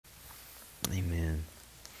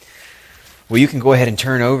Well, you can go ahead and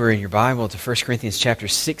turn over in your Bible to 1 Corinthians chapter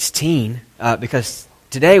 16, because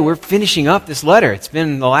today we're finishing up this letter. It's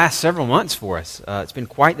been the last several months for us. It's been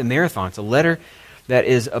quite the marathon. It's a letter that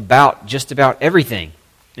is about just about everything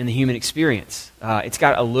in the human experience. It's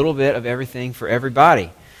got a little bit of everything for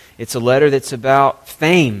everybody. It's a letter that's about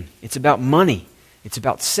fame. It's about money. It's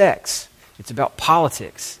about sex. It's about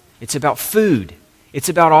politics. It's about food. It's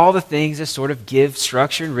about all the things that sort of give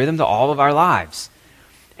structure and rhythm to all of our lives.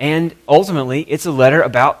 And ultimately, it's a letter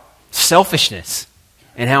about selfishness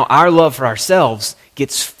and how our love for ourselves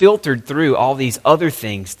gets filtered through all these other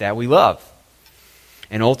things that we love.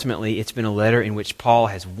 And ultimately, it's been a letter in which Paul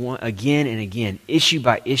has again and again, issue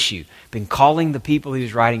by issue, been calling the people he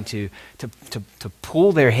was writing to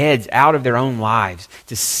pull their heads out of their own lives,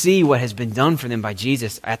 to see what has been done for them by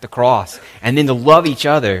Jesus at the cross, and then to love each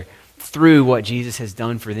other through what Jesus has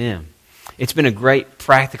done for them. It's been a great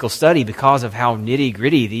practical study because of how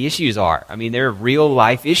nitty-gritty the issues are. I mean, they're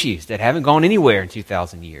real-life issues that haven't gone anywhere in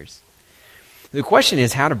 2,000 years. The question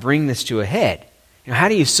is how to bring this to a head. You know, how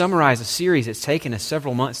do you summarize a series that's taken us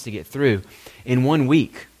several months to get through in 1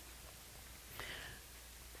 week?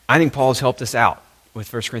 I think Paul has helped us out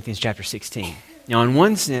with 1 Corinthians chapter 16. Now, in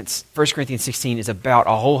one sense, 1 Corinthians 16 is about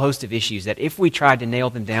a whole host of issues that if we tried to nail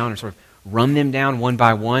them down or sort of run them down one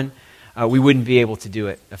by one, we wouldn't be able to do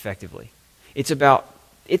it effectively. It's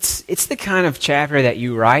the kind of chapter that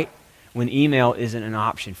you write when email isn't an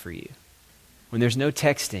option for you, when there's no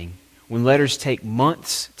texting, when letters take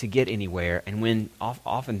months to get anywhere, and when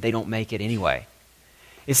often they don't make it anyway.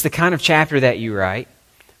 It's the kind of chapter that you write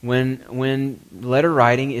when letter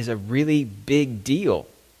writing is a really big deal,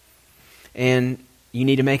 and you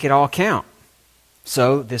need to make it all count.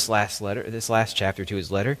 So this last chapter to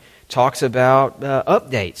his letter talks about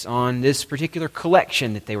updates on this particular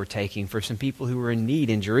collection that they were taking for some people who were in need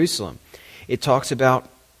in Jerusalem. It talks about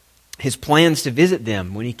his plans to visit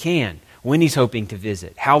them when he can, when he's hoping to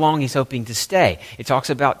visit, how long he's hoping to stay. It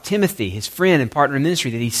talks about Timothy, his friend and partner in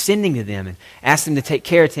ministry, that he's sending to them and asks them to take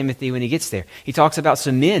care of Timothy when he gets there. He talks about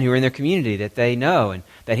some men who are in their community that they know and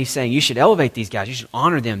that he's saying, you should elevate these guys, you should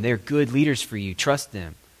honor them, they're good leaders for you, trust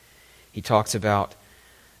them. He talks about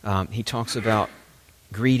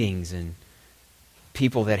greetings and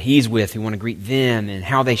people that he's with who want to greet them and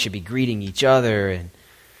how they should be greeting each other. And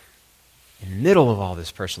in the middle of all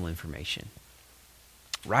this personal information,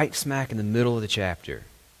 right smack in the middle of the chapter,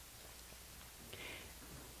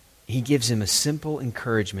 he gives him a simple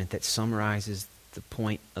encouragement that summarizes the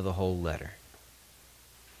point of the whole letter.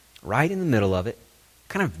 Right in the middle of it,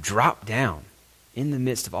 kind of drop down in the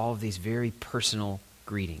midst of all of these very personal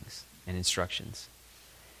greetings and instructions.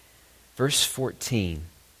 Verse 14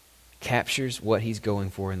 captures what he's going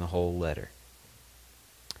for in the whole letter.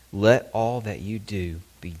 Let all that you do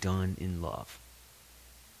be done in love.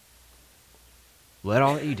 Let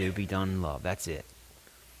all that you do be done in love. That's it.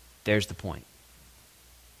 There's the point.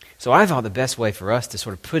 So I thought the best way for us to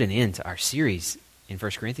sort of put an end to our series in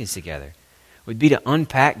 1 Corinthians together would be to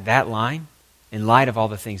unpack that line in light of all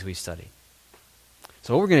the things we've studied.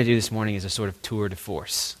 So what we're going to do this morning is a sort of tour de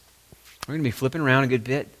force. We're going to be flipping around a good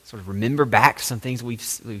bit, sort of remember back to some things we've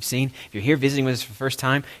seen. If you're here visiting with us for the first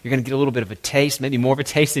time, you're going to get a little bit of a taste, maybe more of a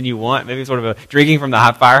taste than you want, maybe sort of a drinking from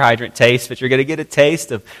the fire hydrant taste, but you're going to get a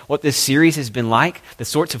taste of what this series has been like, the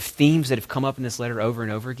sorts of themes that have come up in this letter over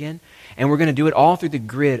and over again. And we're going to do it all through the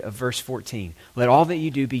grid of verse 14. Let all that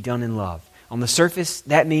you do be done in love. On the surface,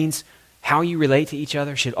 that means how you relate to each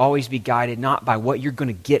other should always be guided not by what you're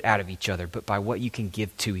going to get out of each other, but by what you can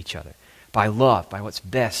give to each other, by love, by what's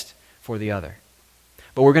best for the other.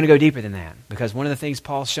 But we're going to go deeper than that, because one of the things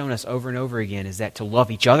Paul's shown us over and over again is that to love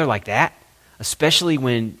each other like that, especially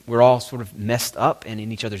when we're all sort of messed up and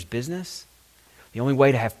in each other's business, the only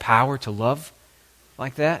way to have power to love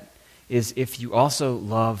like that is if you also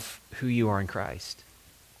love who you are in Christ.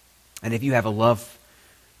 And if you have a love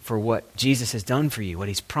for what Jesus has done for you, what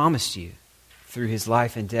he's promised you through his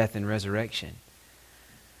life and death and resurrection,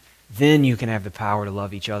 then you can have the power to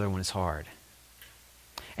love each other when it's hard.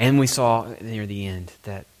 And we saw near the end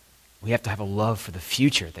that we have to have a love for the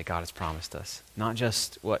future that God has promised us. Not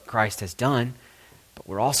just what Christ has done, but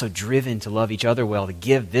we're also driven to love each other well, to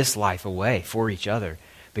give this life away for each other,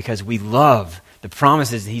 because we love the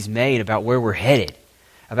promises that he's made about where we're headed,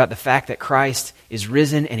 about the fact that Christ is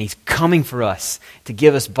risen and he's coming for us to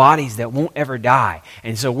give us bodies that won't ever die.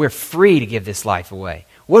 And so we're free to give this life away.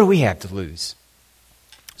 What do we have to lose?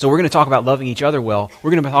 So we're going to talk about loving each other well. We're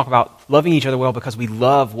going to talk about loving each other well because we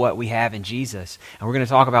love what we have in Jesus. And we're going to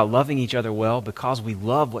talk about loving each other well because we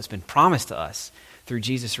love what's been promised to us through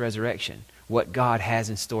Jesus' resurrection, what God has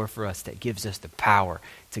in store for us that gives us the power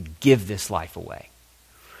to give this life away.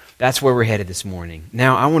 That's where we're headed this morning.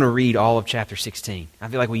 Now, I want to read all of chapter 16. I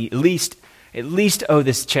feel like we at least owe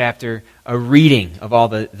this chapter a reading of all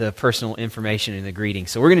the personal information in the greeting.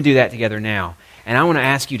 So we're going to do that together now. And I want to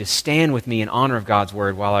ask you to stand with me in honor of God's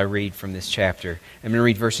Word while I read from this chapter. I'm going to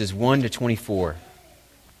read verses 1 to 24.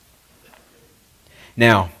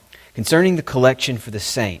 Now, concerning the collection for the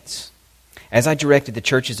saints, as I directed the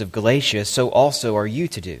churches of Galatia, so also are you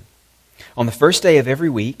to do. On the first day of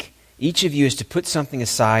every week, each of you is to put something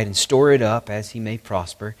aside and store it up as he may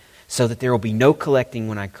prosper, so that there will be no collecting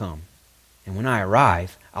when I come. And when I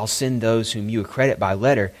arrive, I'll send those whom you accredit by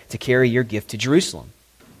letter to carry your gift to Jerusalem.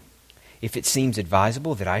 If it seems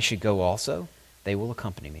advisable that I should go also, they will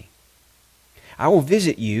accompany me. I will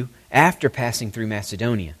visit you after passing through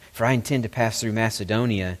Macedonia, for I intend to pass through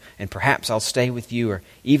Macedonia, and perhaps I'll stay with you or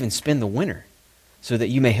even spend the winter, so that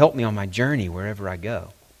you may help me on my journey wherever I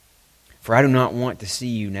go. For I do not want to see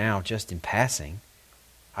you now just in passing.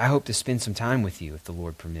 I hope to spend some time with you if the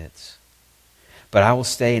Lord permits. But I will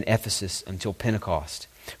stay in Ephesus until Pentecost,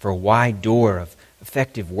 for a wide door of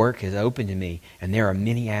effective work has opened to me, and there are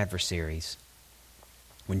many adversaries.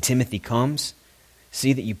 When Timothy comes,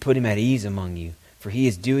 see that you put him at ease among you, for he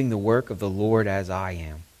is doing the work of the Lord as I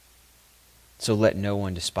am. So let no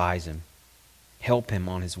one despise him. Help him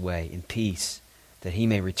on his way in peace, that he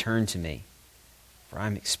may return to me, for I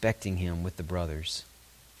am expecting him with the brothers.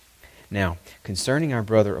 Now, concerning our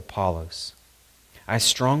brother Apollos, I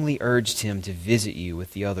strongly urged him to visit you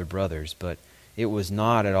with the other brothers, but it was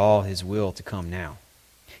not at all his will to come now.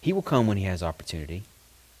 He will come when he has opportunity.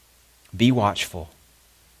 Be watchful,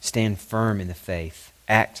 stand firm in the faith,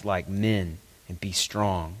 act like men, and be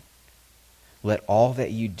strong. Let all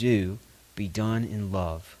that you do be done in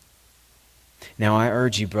love. Now I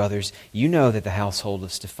urge you, brothers, you know that the household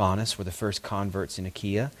of Stephanas were the first converts in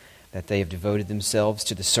Achaia, that they have devoted themselves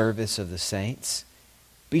to the service of the saints.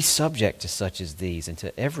 Be subject to such as these, and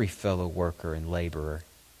to every fellow worker and laborer.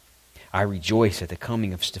 I rejoice at the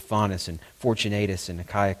coming of Stephanas and Fortunatus and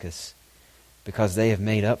Achaicus, because they have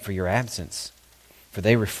made up for your absence, for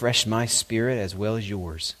they refreshed my spirit as well as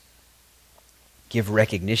yours. Give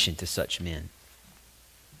recognition to such men.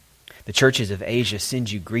 The churches of Asia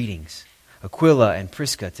send you greetings. Aquila and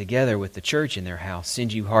Prisca, together with the church in their house,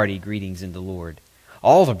 send you hearty greetings in the Lord.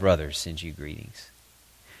 All the brothers send you greetings.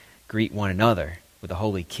 Greet one another with a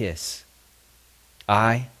holy kiss.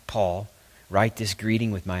 I, Paul, write this greeting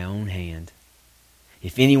with my own hand.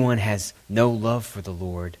 If anyone has no love for the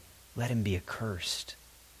Lord, let him be accursed.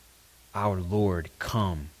 Our Lord,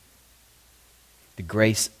 come. The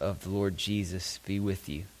grace of the Lord Jesus be with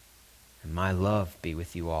you, and my love be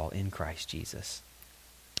with you all in Christ Jesus.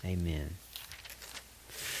 Amen.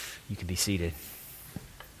 You can be seated.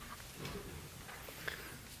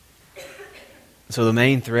 So the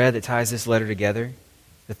main thread that ties this letter together,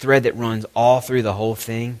 the thread that runs all through the whole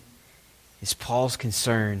thing, is Paul's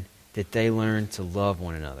concern that they learn to love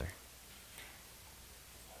one another.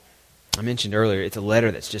 I mentioned earlier, it's a letter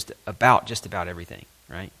that's just about everything,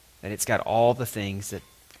 right? That it's got all the things that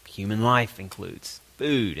human life includes.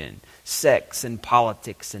 Food and sex and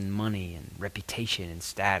politics and money and reputation and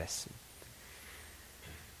status.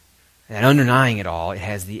 And underlying it all, it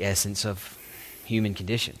has the essence of human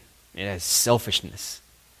condition. It has selfishness.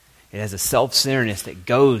 It has a self-centeredness that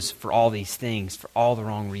goes for all these things for all the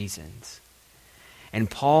wrong reasons.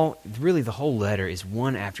 And Paul, really the whole letter is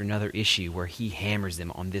one after another issue where he hammers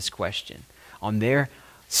them on this question, on their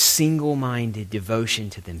single-minded devotion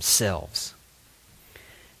to themselves.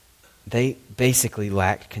 They basically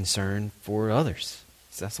lacked concern for others.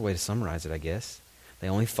 So that's the way to summarize it, I guess. They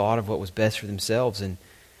only thought of what was best for themselves, and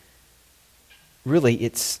really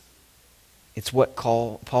it's what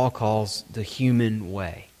Paul calls the human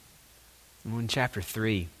way. In chapter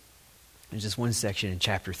 3, there's this one section in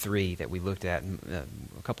chapter 3 that we looked at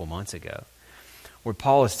a couple months ago, where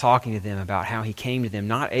Paul is talking to them about how he came to them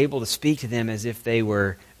not able to speak to them as if they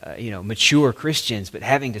were mature Christians, but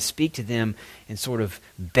having to speak to them in sort of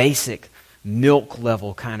basic milk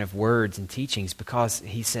level kind of words and teachings, because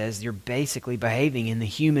he says you're basically behaving in the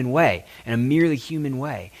human way, in a merely human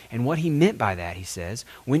way. And what he meant by that, he says,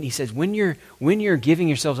 when you're giving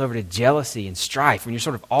yourselves over to jealousy and strife, when you're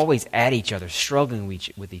sort of always at each other, struggling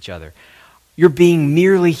with each other, you're being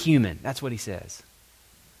merely human. That's what he says.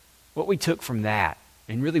 What we took from that,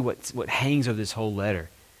 and really what hangs over this whole letter,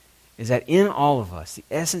 is that in all of us, the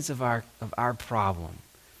essence of our problem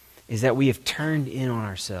is that we have turned in on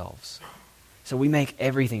ourselves. So we make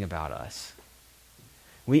everything about us.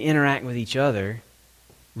 We interact with each other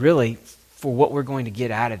really for what we're going to get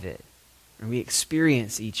out of it. And we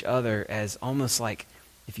experience each other as almost like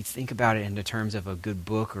if you think about it in the terms of a good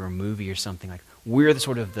book or a movie or something, like we're the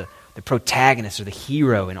sort of the protagonist or the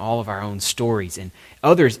hero in all of our own stories, and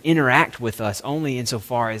others interact with us only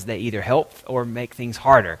insofar as they either help or make things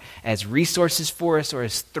harder, as resources for us or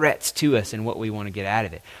as threats to us and what we want to get out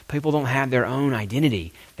of it. People don't have their own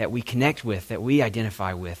identity that we connect with, that we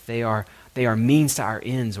identify with. They are means to our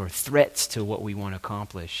ends or threats to what we want to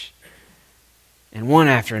accomplish. And one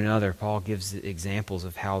after another, Paul gives examples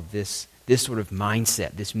of how this sort of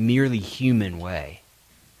mindset, this merely human way,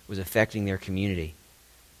 was affecting their community.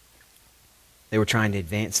 They were trying to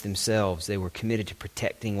advance themselves. They were committed to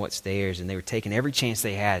protecting what's theirs, and they were taking every chance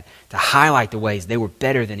they had to highlight the ways they were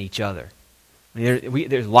better than each other. I mean,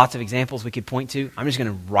 there's lots of examples we could point to. I'm just going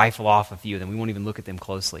to rifle off a few of them. We won't even look at them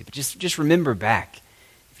closely. But just remember back,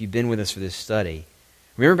 if you've been with us for this study,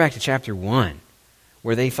 remember back to chapter 1,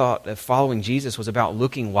 where they thought that following Jesus was about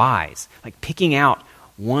looking wise, like picking out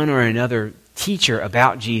one or another teacher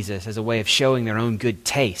about Jesus as a way of showing their own good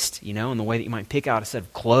taste, in the way that you might pick out a set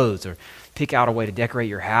of clothes or pick out a way to decorate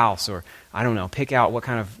your house, or I don't know, pick out what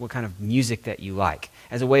kind of music that you like,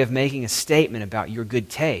 as a way of making a statement about your good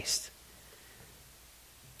taste.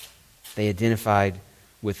 They identified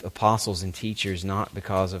with apostles and teachers not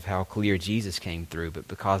because of how clear Jesus came through, but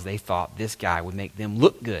because they thought this guy would make them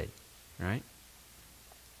look good, right?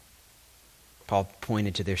 Paul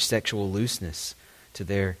pointed to their sexual looseness, to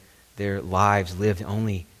their lives lived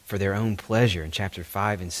only for their own pleasure in chapter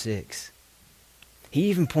 5 and 6. He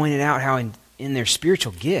even pointed out how in their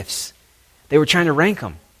spiritual gifts, they were trying to rank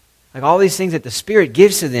them. Like all these things that the Spirit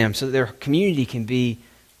gives to them so that their community can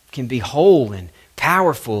be whole and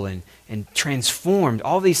powerful and transformed.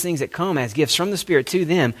 All these things that come as gifts from the Spirit to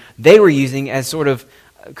them, they were using as sort of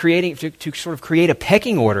creating to sort of create a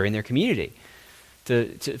pecking order in their community.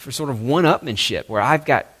 For sort of one-upmanship, where I've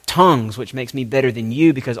got tongues, which makes me better than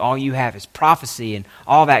you because all you have is prophecy, and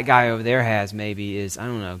all that guy over there has maybe is, I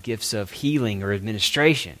don't know, gifts of healing or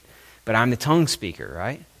administration. But I'm the tongue speaker,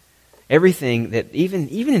 right? Everything that, even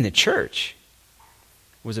in the church,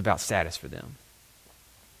 was about status for them.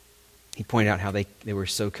 He pointed out how they were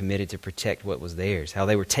so committed to protect what was theirs, how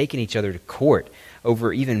they were taking each other to court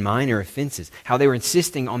over even minor offenses, how they were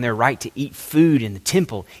insisting on their right to eat food in the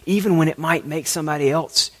temple, even when it might make somebody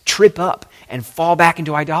else trip up and fall back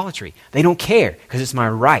into idolatry. They don't care, because it's my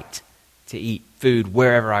right to eat food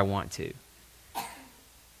wherever I want to.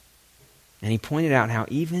 And he pointed out how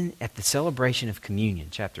even at the celebration of communion,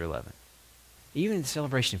 chapter 11, even in the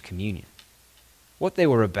celebration of communion, what they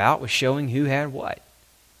were about was showing who had what.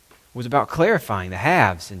 It was about clarifying the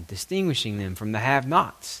haves and distinguishing them from the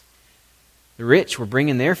have-nots. The rich were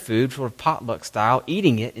bringing their food sort of potluck style,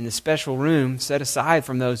 eating it in the special room set aside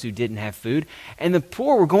from those who didn't have food, and the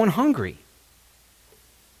poor were going hungry.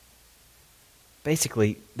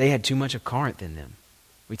 Basically, they had too much of Corinth in them.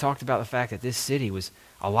 We talked about the fact that this city was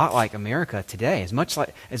a lot like America today, as much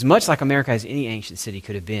like America as any ancient city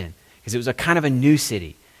could have been, because it was a kind of a new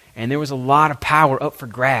city, and there was a lot of power up for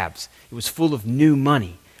grabs. It was full of new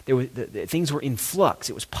money. Things were in flux.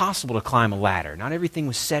 It was possible to climb a ladder. Not everything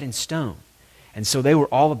was set in stone. And so they were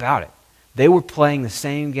all about it. They were playing the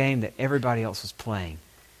same game that everybody else was playing.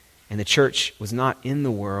 And the church was not in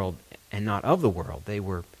the world and not of the world. They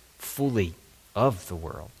were fully of the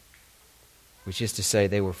world, which is to say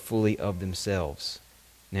they were fully of themselves.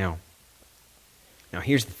 Now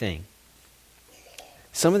here's the thing.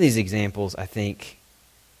 Some of these examples, I think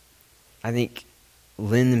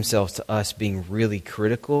lend themselves to us being really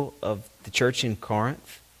critical of the church in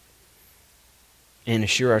Corinth and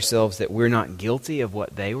assure ourselves that we're not guilty of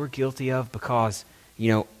what they were guilty of because,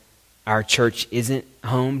 our church isn't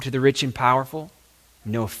home to the rich and powerful.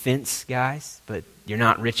 No offense, guys, but you're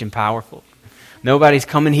not rich and powerful. Nobody's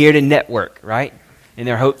coming here to network, right? In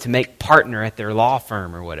their hope to make partner at their law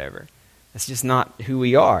firm or whatever. That's just not who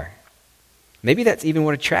we are. Maybe that's even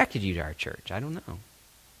what attracted you to our church. I don't know.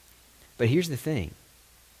 But here's the thing.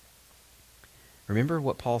 Remember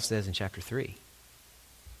what Paul says in chapter 3.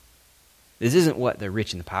 This isn't what the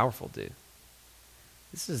rich and the powerful do.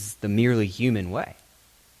 This is the merely human way.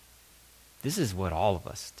 This is what all of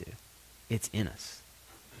us do. It's in us.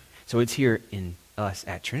 So it's here in us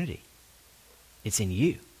at Trinity. It's in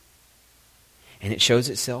you. And it shows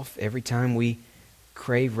itself every time we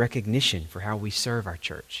crave recognition for how we serve our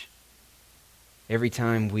church. Every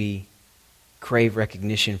time we crave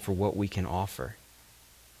recognition for what we can offer.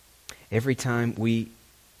 Every time we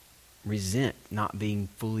resent not being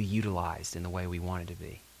fully utilized in the way we want it to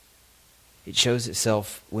be. It shows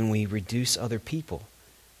itself when we reduce other people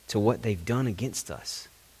to what they've done against us.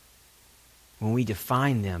 When we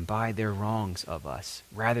define them by their wrongs of us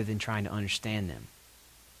rather than trying to understand them.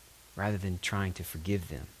 rather than trying to forgive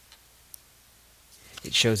them.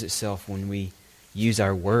 It shows itself when we use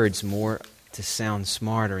our words more to sound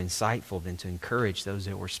smart or insightful than to encourage those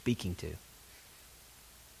that we're speaking to.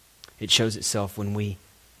 It shows itself when we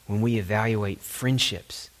evaluate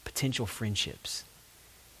friendships, potential friendships,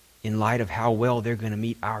 in light of how well they're going to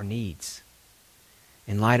meet our needs,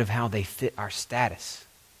 in light of how they fit our status,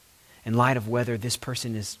 in light of whether this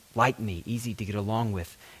person is like me, easy to get along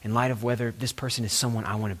with, in light of whether this person is someone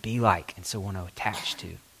I want to be like and so want to attach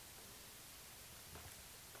to.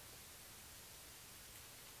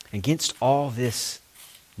 Against all this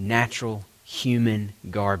natural human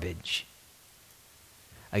garbage,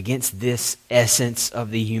 against this essence of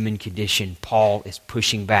the human condition, Paul is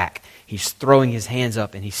pushing back. He's throwing his hands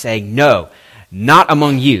up and he's saying, no, not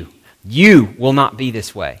among you. You will not be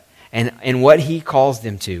this way. And what he calls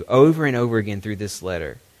them to over and over again through this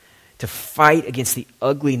letter, to fight against the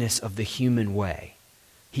ugliness of the human way,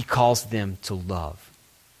 he calls them to love.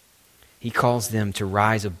 He calls them to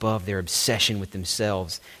rise above their obsession with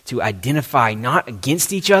themselves, to identify not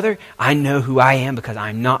against each other, I know who I am because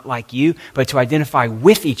I'm not like you, but to identify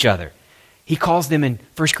with each other. He calls them in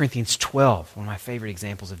 1 Corinthians 12, one of my favorite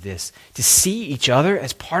examples of this, to see each other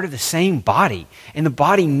as part of the same body. And the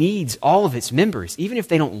body needs all of its members. Even if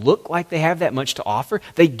they don't look like they have that much to offer,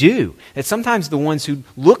 they do. That sometimes the ones who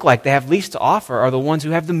look like they have least to offer are the ones who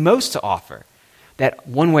have the most to offer. That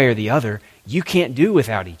one way or the other, you can't do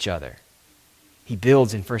without each other. He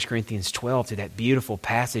builds in 1 Corinthians 12 to that beautiful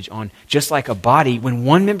passage on just like a body, when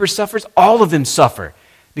one member suffers, all of them suffer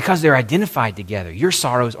because they're identified together. Your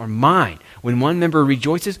sorrows are mine. When one member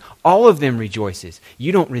rejoices, all of them rejoices.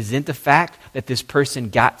 You don't resent the fact that this person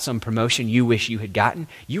got some promotion you wish you had gotten.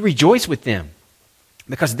 You rejoice with them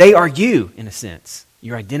because they are you, in a sense.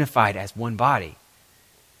 You're identified as one body.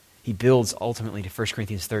 He builds ultimately to 1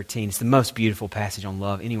 Corinthians 13. It's the most beautiful passage on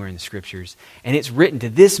love anywhere in the Scriptures. And it's written to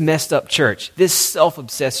this messed up church, this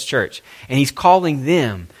self-obsessed church. And he's calling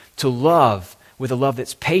them to love with a love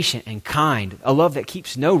that's patient and kind, a love that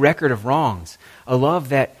keeps no record of wrongs, a love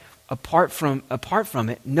that apart from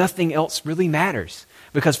it, nothing else really matters.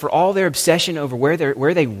 Because for all their obsession over where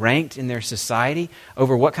they ranked in their society,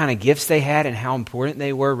 over what kind of gifts they had and how important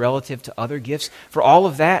they were relative to other gifts, for all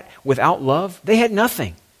of that, without love, they had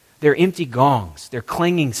nothing. They're empty gongs. They're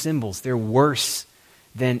clanging cymbals. They're worse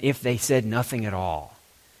than if they said nothing at all.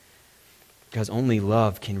 Because only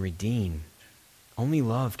love can redeem. Only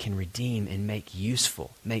love can redeem and make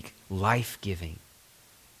useful, make life-giving.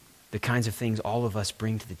 The kinds of things all of us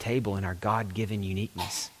bring to the table in our God-given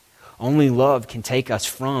uniqueness. Only love can take us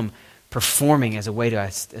from performing as a way to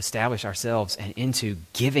establish ourselves and into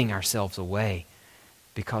giving ourselves away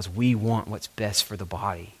because we want what's best for the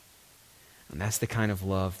body. And that's the kind of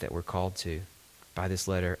love that we're called to by this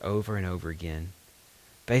letter over and over again.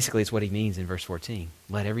 Basically, it's what he means in verse 14.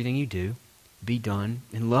 Let everything you do be done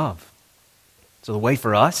in love. So the way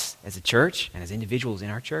for us as a church and as individuals in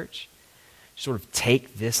our church to sort of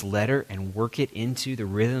take this letter and work it into the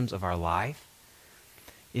rhythms of our life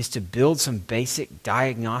is to build some basic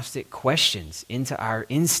diagnostic questions into our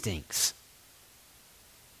instincts.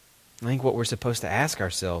 I think what we're supposed to ask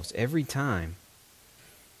ourselves every time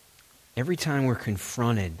we're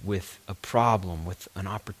confronted with a problem, with an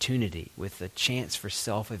opportunity, with a chance for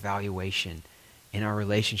self-evaluation in our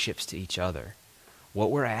relationships to each other,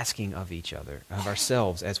 what we're asking of each other, of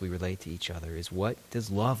ourselves as we relate to each other, is what does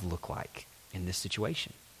love look like in this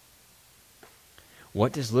situation?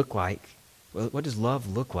 What does love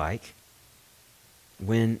look like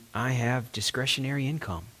when I have discretionary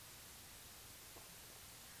income?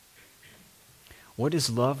 What does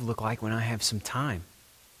love look like when I have some time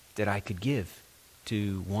that I could give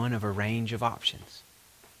to one of a range of options?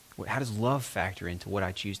 How does love factor into what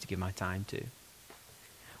I choose to give my time to?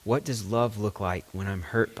 What does love look like when I'm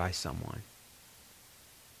hurt by someone?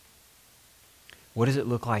 What does it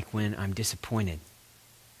look like when I'm disappointed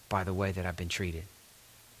by the way that I've been treated?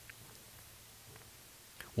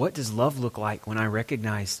 What does love look like when I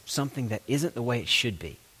recognize something that isn't the way it should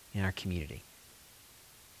be in our community?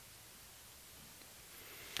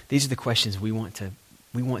 These are the questions we want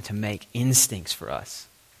to make instincts for us.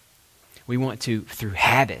 We want to, through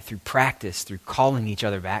habit, through practice, through calling each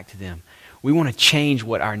other back to them, we want to change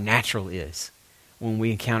what our natural is when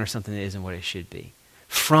we encounter something that isn't what it should be.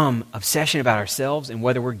 From obsession about ourselves and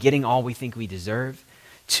whether we're getting all we think we deserve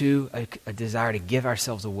to a desire to give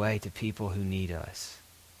ourselves away to people who need us.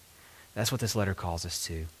 That's what this letter calls us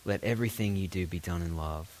to. Let everything you do be done in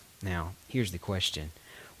love. Now, here's the question.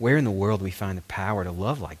 Where in the world do we find the power to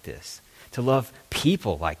love like this? To love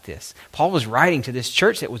people like this? Paul was writing to this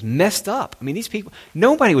church that was messed up. I mean, these people,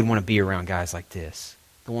 nobody would want to be around guys like this.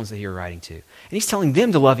 the ones that you're writing to. And he's telling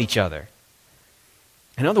them to love each other.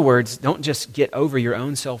 In other words, don't just get over your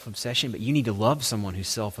own self-obsession, but you need to love someone who's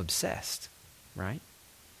self-obsessed, right?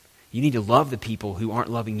 You need to love the people who aren't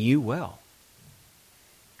loving you well.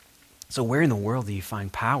 So where in the world do you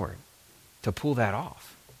find power to pull that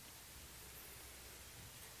off?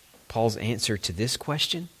 Paul's answer to this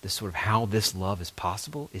question, this sort of how this love is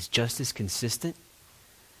possible, is just as consistent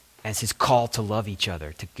as his call to love each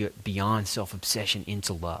other, to get beyond self-obsession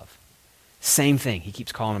into love. Same thing. He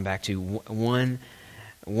keeps calling them back to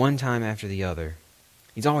one time after the other.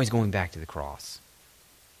 He's always going back to the cross.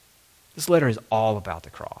 This letter is all about the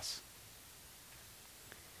cross.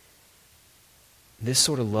 This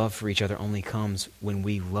sort of love for each other only comes when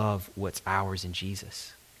we love what's ours in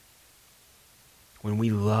Jesus. When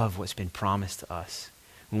we love what's been promised to us.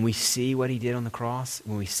 When we see what he did on the cross,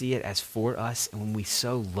 when we see it as for us, and when we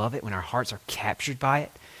so love it, when our hearts are captured by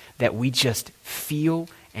it, that we just feel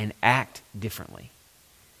and act differently.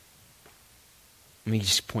 Let me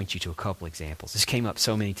just point you to a couple examples. This came up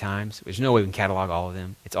so many times. There's no way we can catalog all of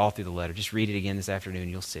them. It's all through the letter. Just read it again this afternoon,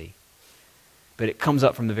 you'll see. But it comes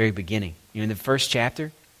up from the very beginning. In the first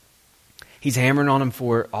chapter, he's hammering on them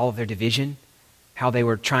for all of their division, how they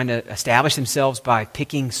were trying to establish themselves by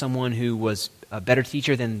picking someone who was a better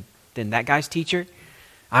teacher than that guy's teacher.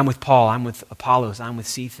 I'm with Paul, I'm with Apollos, I'm with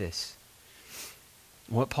Cephas.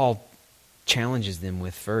 What Paul challenges them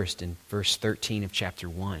with first in verse 13 of chapter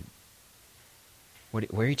 1,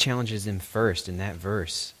 where he challenges them first in that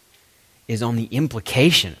verse, is on the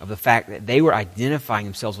implication of the fact that they were identifying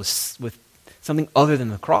themselves with something other than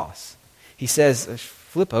the cross. He says,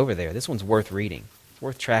 flip over there. This one's worth reading. It's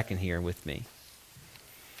worth tracking here with me.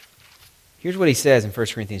 Here's what he says in 1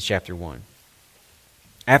 Corinthians chapter 1.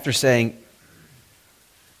 After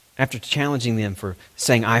challenging them for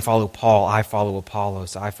saying, I follow Paul, I follow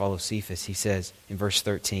Apollos, I follow Cephas, he says in verse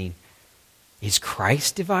 13, is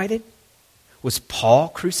Christ divided? Was Paul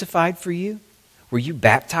crucified for you? Were you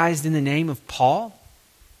baptized in the name of Paul?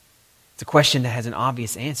 It's a question that has an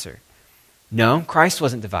obvious answer. No, Christ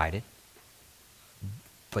wasn't divided,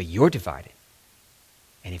 but you're divided.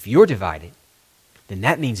 And if you're divided, then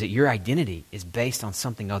that means that your identity is based on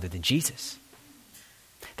something other than Jesus.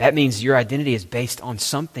 That means your identity is based on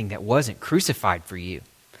something that wasn't crucified for you,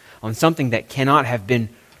 on something that cannot have been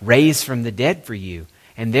raised from the dead for you.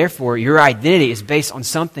 And therefore, your identity is based on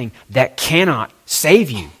something that cannot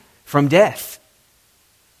save you from death.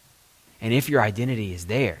 And if your identity is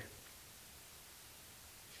there,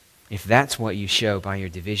 if that's what you show by your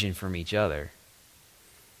division from each other,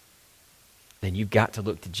 then you've got to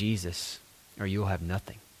look to Jesus or you'll have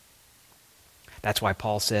nothing. That's why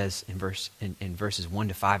Paul says in verses 1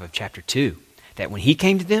 to 5 of chapter 2 that when he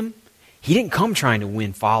came to them, he didn't come trying to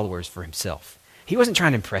win followers for himself. He wasn't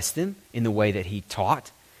trying to impress them in the way that he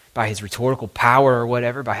taught, by his rhetorical power or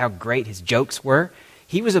whatever, by how great his jokes were.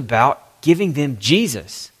 He was about giving them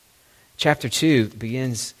Jesus. Chapter 2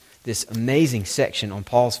 begins this amazing section on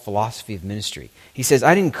Paul's philosophy of ministry. He says,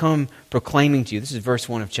 I didn't come proclaiming to you, this is verse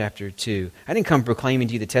 1 of chapter 2, I didn't come proclaiming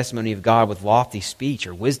to you the testimony of God with lofty speech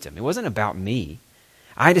or wisdom. It wasn't about me.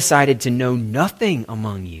 I decided to know nothing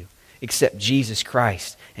among you except Jesus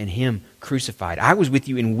Christ and Him crucified. I was with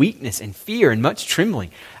you in weakness and fear and much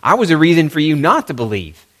trembling. I was a reason for you not to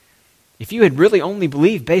believe. If you had really only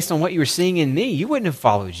believed based on what you were seeing in me, you wouldn't have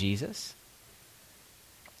followed Jesus.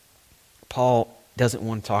 Paul doesn't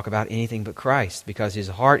want to talk about anything but Christ because his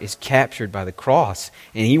heart is captured by the cross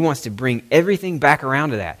and he wants to bring everything back around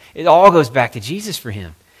to that. It all goes back to Jesus for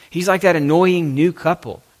him. He's like that annoying new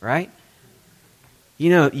couple, right? You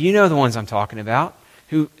know the ones I'm talking about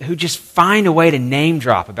who just find a way to name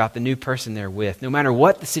drop about the new person they're with. No matter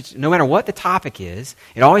what the topic is,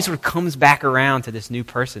 it always sort of comes back around to this new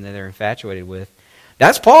person that they're infatuated with.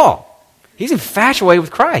 That's Paul. He's infatuated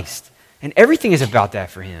with Christ and everything is about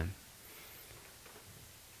that for him.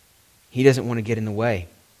 He doesn't want to get in the way.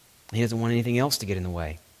 He doesn't want anything else to get in the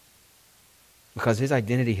way. Because his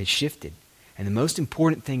identity has shifted. And the most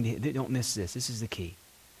important thing, don't miss this is the key.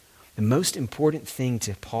 The most important thing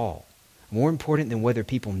to Paul, more important than whether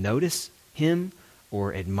people notice him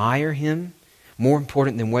or admire him, more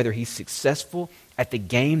important than whether he's successful at the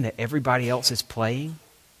game that everybody else is playing,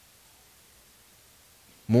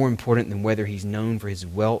 more important than whether he's known for his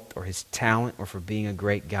wealth or his talent or for being a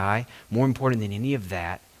great guy, more important than any of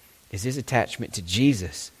that is his attachment to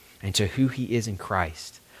Jesus and to who he is in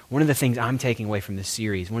Christ. One of the things I'm taking away from this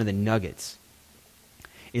series, one of the nuggets,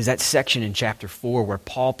 is that section in chapter 4 where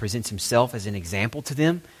Paul presents himself as an example to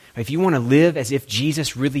them. If you want to live as if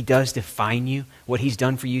Jesus really does define you, what he's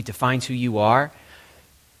done for you defines who you are,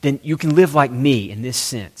 then you can live like me in this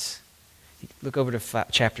sense. Look over to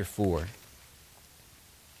chapter 4.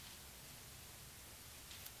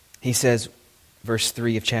 He says, verse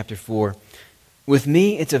 3 of chapter 4, "With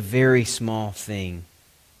me it's a very small thing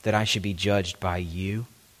that I should be judged by you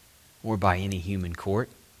or by any human court."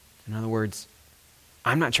 In other words,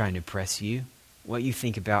 I'm not trying to impress you. What you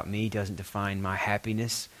think about me doesn't define my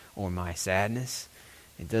happiness or my sadness.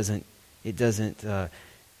 It doesn't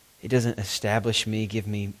establish me, give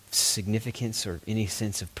me significance or any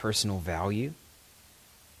sense of personal value.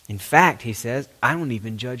 In fact, he says, I don't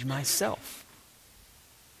even judge myself.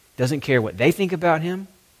 Doesn't care what they think about him.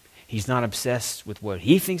 He's not obsessed with what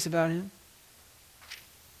he thinks about him.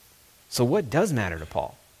 So what does matter to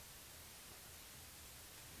Paul?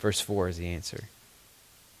 Verse 4 is the answer.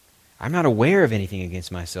 I'm not aware of anything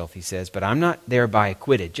against myself, he says, but I'm not thereby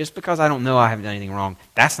acquitted. Just because I don't know I haven't done anything wrong,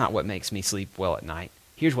 that's not what makes me sleep well at night.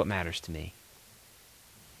 Here's what matters to me.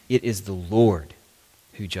 It is the Lord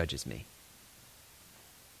who judges me.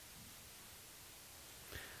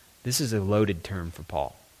 This is a loaded term for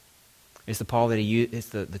Paul. It's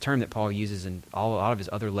the term that Paul uses in a lot of his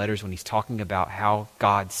other letters when he's talking about how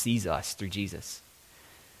God sees us through Jesus.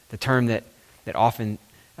 The term that often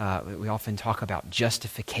we often talk about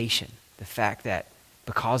justification. The fact that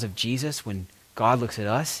because of Jesus, when God looks at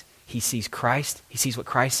us, he sees Christ, he sees what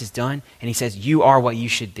Christ has done, and he says, you are what you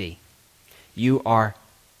should be. You are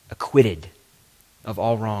acquitted of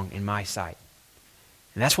all wrong in my sight.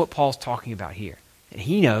 And that's what Paul's talking about here. And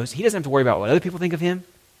he knows he doesn't have to worry about what other people think of him,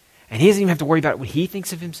 and he doesn't even have to worry about what he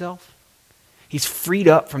thinks of himself. He's freed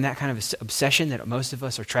up from that kind of obsession that most of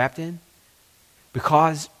us are trapped in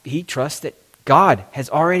because he trusts that God has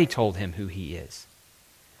already told him who he is,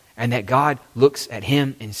 and that God looks at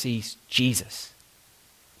him and sees Jesus.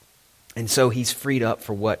 And so he's freed up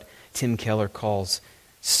for what Tim Keller calls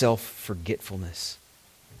self-forgetfulness.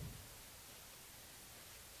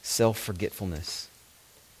 Self-forgetfulness.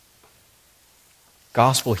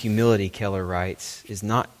 Gospel humility, Keller writes, is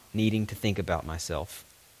not needing to think about myself,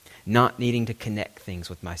 not needing to connect things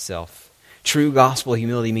with myself. True gospel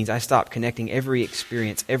humility means I stop connecting every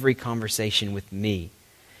experience, every conversation with me.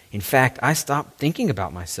 In fact, I stop thinking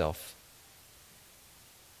about myself.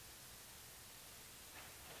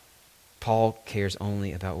 Paul cares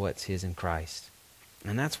only about what's his in Christ.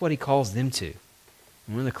 And that's what he calls them to.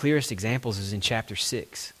 And one of the clearest examples is in chapter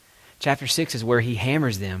 6. Chapter 6 is where he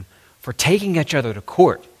hammers them for taking each other to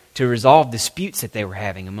court to resolve disputes that they were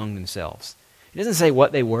having among themselves. It doesn't say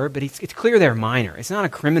what they were, but it's clear they're minor. It's not a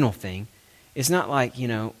criminal thing. It's not like,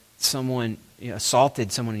 someone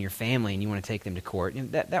assaulted someone in your family and you want to take them to court.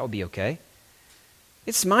 That would be okay.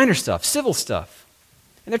 It's minor stuff, civil stuff.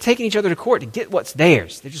 And they're taking each other to court to get what's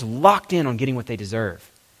theirs. They're just locked in on getting what they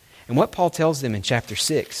deserve. And what Paul tells them in chapter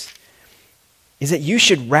 6 is that you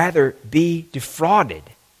should rather be defrauded.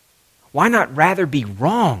 Why not rather be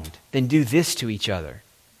wronged than do this to each other?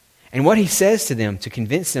 And what he says to them to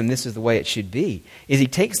convince them this is the way it should be is he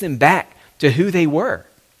takes them back to who they were.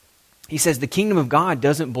 He says the kingdom of God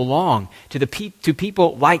doesn't belong to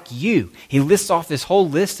people like you. He lists off this whole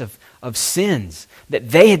list of sins that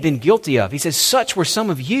they had been guilty of. He says, such were some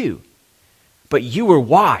of you, but you were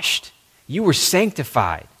washed. You were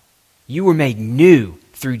sanctified. You were made new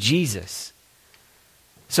through Jesus.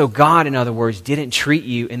 So God, in other words, didn't treat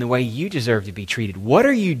you in the way you deserve to be treated. What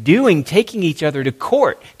are you doing taking each other to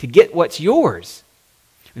court to get what's yours?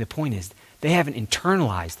 And the point is, they haven't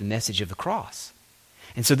internalized the message of the cross.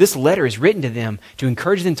 And so this letter is written to them to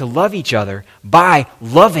encourage them to love each other by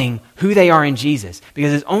loving who they are in Jesus.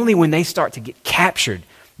 Because it's only when they start to get captured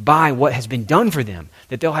by what has been done for them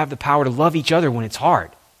that they'll have the power to love each other when it's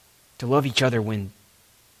hard, to love each other when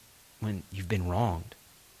you've been wronged.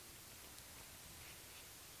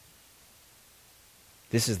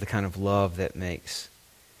 This is the kind of love that makes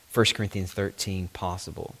 1 Corinthians 13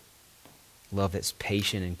 possible. Love that's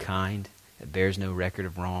patient and kind, that bears no record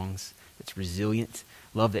of wrongs, that's resilient.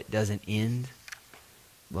 Love that doesn't end.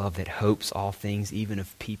 Love that hopes all things, even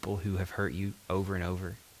of people who have hurt you over and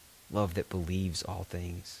over. Love that believes all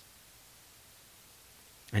things.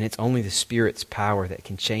 And it's only the Spirit's power that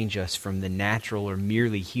can change us from the natural or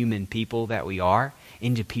merely human people that we are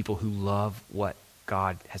into people who love what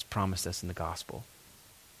God has promised us in the gospel.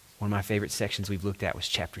 One of my favorite sections we've looked at was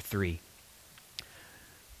chapter 3.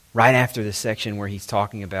 Right after the section where he's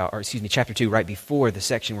talking about, chapter 2, right before the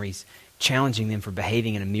section where he's challenging them for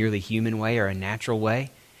behaving in a merely human way or a natural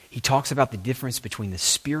way, he talks about the difference between the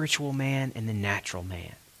spiritual man and the natural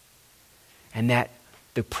man. And that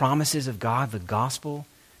the promises of God, the gospel,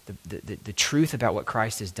 the truth about what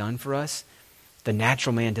Christ has done for us, the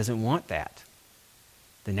natural man doesn't want that.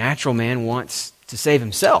 The natural man wants to save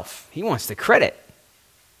himself. He wants the credit.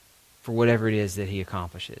 for whatever it is that he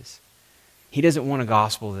accomplishes. He doesn't want a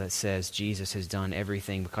gospel that says Jesus has done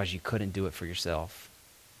everything because you couldn't do it for yourself.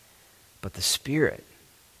 But the Spirit,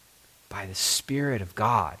 by the Spirit of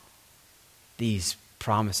God, these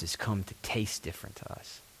promises come to taste different to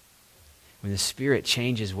us. When the Spirit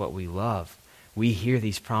changes what we love, we hear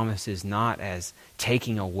these promises not as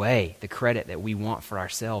taking away the credit that we want for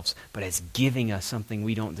ourselves, but as giving us something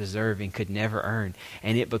we don't deserve and could never earn.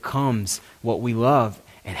 And it becomes what we love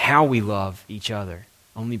and how we love each other,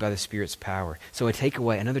 only by the Spirit's power. So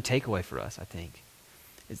another takeaway for us, I think,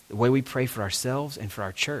 is the way we pray for ourselves and for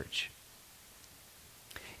our church,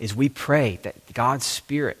 is we pray that God's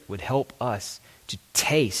Spirit would help us to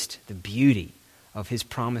taste the beauty of His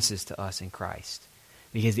promises to us in Christ.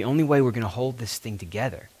 Because the only way we're going to hold this thing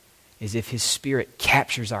together is if His Spirit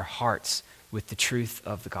captures our hearts with the truth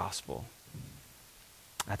of the gospel.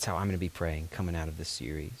 That's how I'm going to be praying coming out of this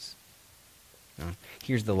series.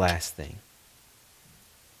 Here's the last thing.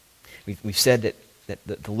 We've said that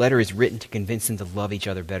the letter is written to convince them to love each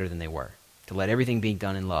other better than they were, to let everything be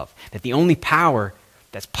done in love. That the only power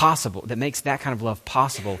that's possible, that makes that kind of love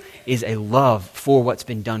possible, is a love for what's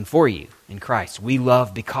been done for you in Christ. We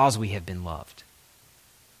love because we have been loved.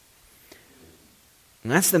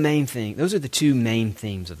 And that's the main thing. Those are the two main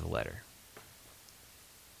themes of the letter.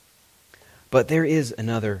 But there is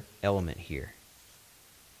another element here.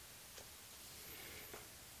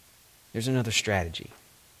 There's another strategy.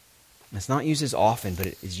 It's not used as often, but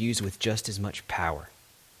it is used with just as much power.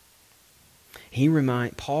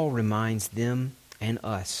 Paul reminds them and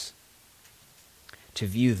us to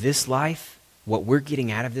view this life, what we're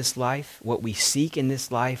getting out of this life, what we seek in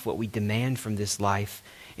this life, what we demand from this life,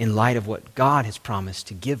 in light of what God has promised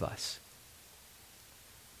to give us.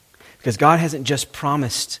 Because God hasn't just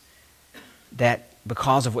promised that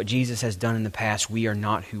because of what Jesus has done in the past, we are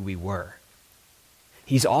not who we were.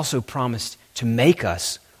 He's also promised to make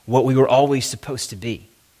us what we were always supposed to be,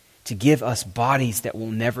 to give us bodies that will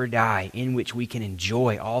never die, in which we can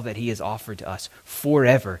enjoy all that He has offered to us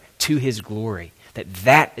forever to His glory.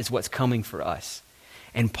 That is what's coming for us.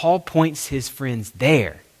 And Paul points his friends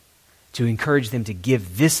there to encourage them to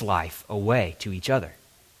give this life away to each other.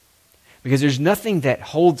 Because there's nothing that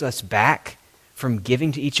holds us back from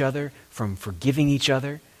giving to each other, from forgiving each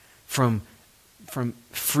other, from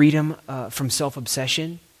freedom from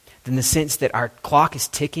self-obsession, than the sense that our clock is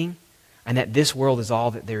ticking and that this world is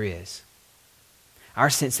all that there is. Our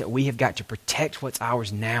sense that we have got to protect what's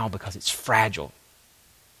ours now because it's fragile.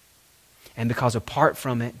 And because apart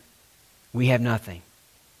from it, we have nothing.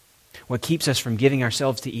 What keeps us from giving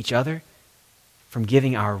ourselves to each other, from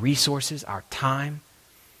giving our resources, our time,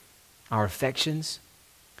 our affections,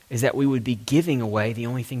 is that we would be giving away the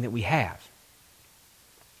only thing that we have.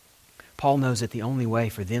 Paul knows that the only way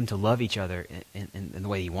for them to love each other in the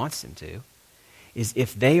way he wants them to is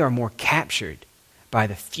if they are more captured by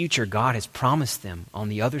the future God has promised them on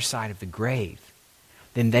the other side of the grave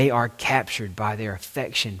than they are captured by their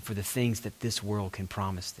affection for the things that this world can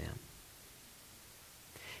promise them.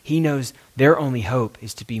 He knows their only hope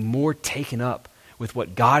is to be more taken up with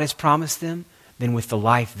what God has promised them than with the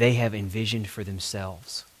life they have envisioned for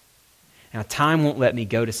themselves. Now, time won't let me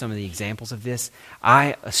go to some of the examples of this.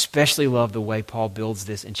 I especially love the way Paul builds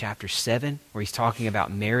this in chapter 7, where he's talking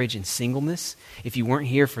about marriage and singleness. If you weren't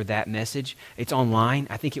here for that message, it's online.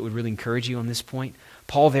 I think it would really encourage you on this point.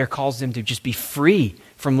 Paul there calls them to just be free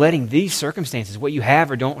from letting these circumstances, what you have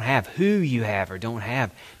or don't have, who you have or don't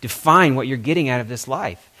have, define what you're getting out of this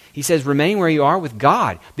life. He says, remain where you are with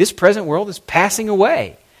God. This present world is passing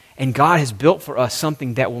away. And God has built for us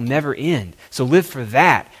something that will never end. So live for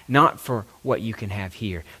that, not for what you can have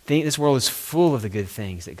here. This world is full of the good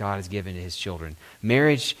things that God has given to His children.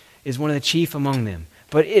 Marriage is one of the chief among them.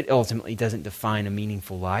 But it ultimately doesn't define a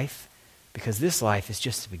meaningful life, because this life is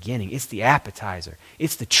just the beginning. It's the appetizer.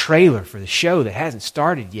 It's the trailer for the show that hasn't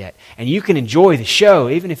started yet. And you can enjoy the show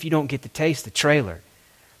even if you don't get to taste the trailer.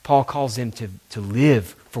 Paul calls them to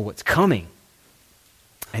live for what's coming.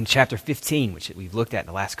 And chapter 15, which we've looked at in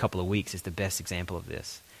the last couple of weeks, is the best example of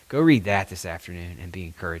this. Go read that this afternoon and be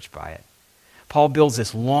encouraged by it. Paul builds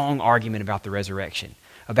this long argument about the resurrection,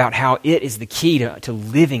 about how it is the key to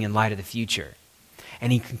living in light of the future.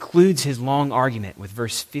 And he concludes his long argument with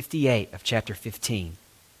verse 58 of chapter 15.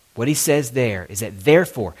 What he says there is that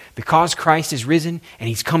therefore, because Christ is risen and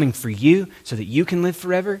He's coming for you so that you can live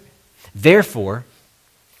forever, therefore,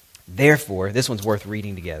 this one's worth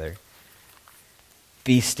reading together.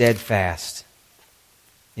 Be steadfast,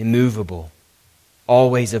 immovable,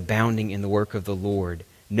 always abounding in the work of the Lord,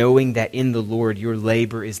 knowing that in the Lord your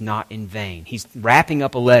labor is not in vain. He's wrapping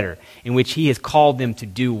up a letter in which he has called them to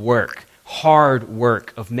do work hard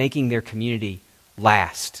work of making their community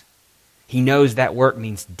last. He knows that work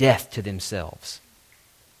means death to themselves.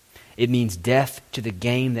 It means death to the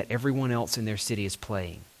game that everyone else in their city is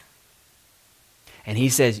playing. And he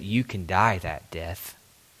says, you can die that death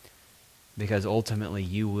because ultimately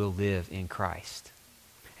you will live in Christ.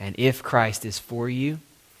 And if Christ is for you,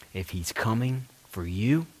 if he's coming for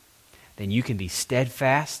you, then you can be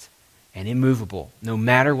steadfast and immovable, no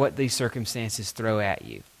matter what these circumstances throw at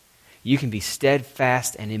you. You can be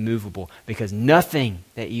steadfast and immovable because nothing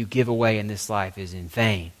that you give away in this life is in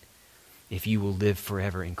vain if you will live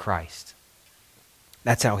forever in Christ.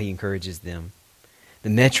 That's how he encourages them. The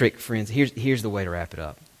metric, friends, here's the way to wrap it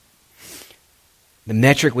up. The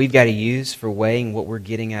metric we've got to use for weighing what we're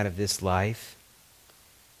getting out of this life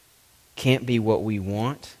can't be what we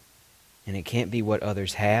want, and it can't be what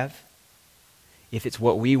others have. If it's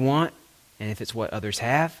what we want, and if it's what others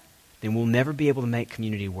have, then we'll never be able to make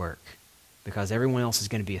community work because everyone else is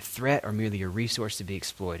going to be a threat or merely a resource to be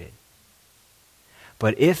exploited.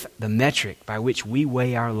 But if the metric by which we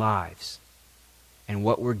weigh our lives and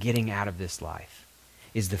what we're getting out of this life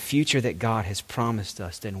is the future that God has promised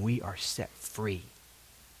us, then we are set free.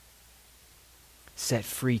 Set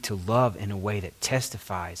free to love in a way that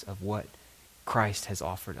testifies of what Christ has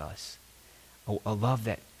offered us. A love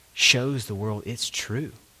that shows the world it's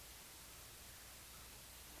true.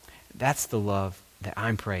 That's the love that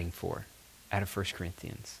I'm praying for out of 1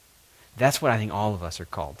 Corinthians. That's what I think all of us are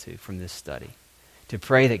called to from this study. To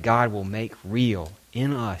pray that God will make real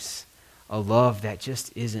in us a love that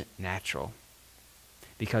just isn't natural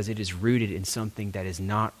because it is rooted in something that is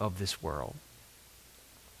not of this world.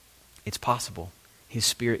 It's possible. His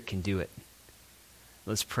Spirit can do it.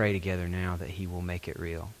 Let's pray together now that he will make it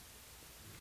real.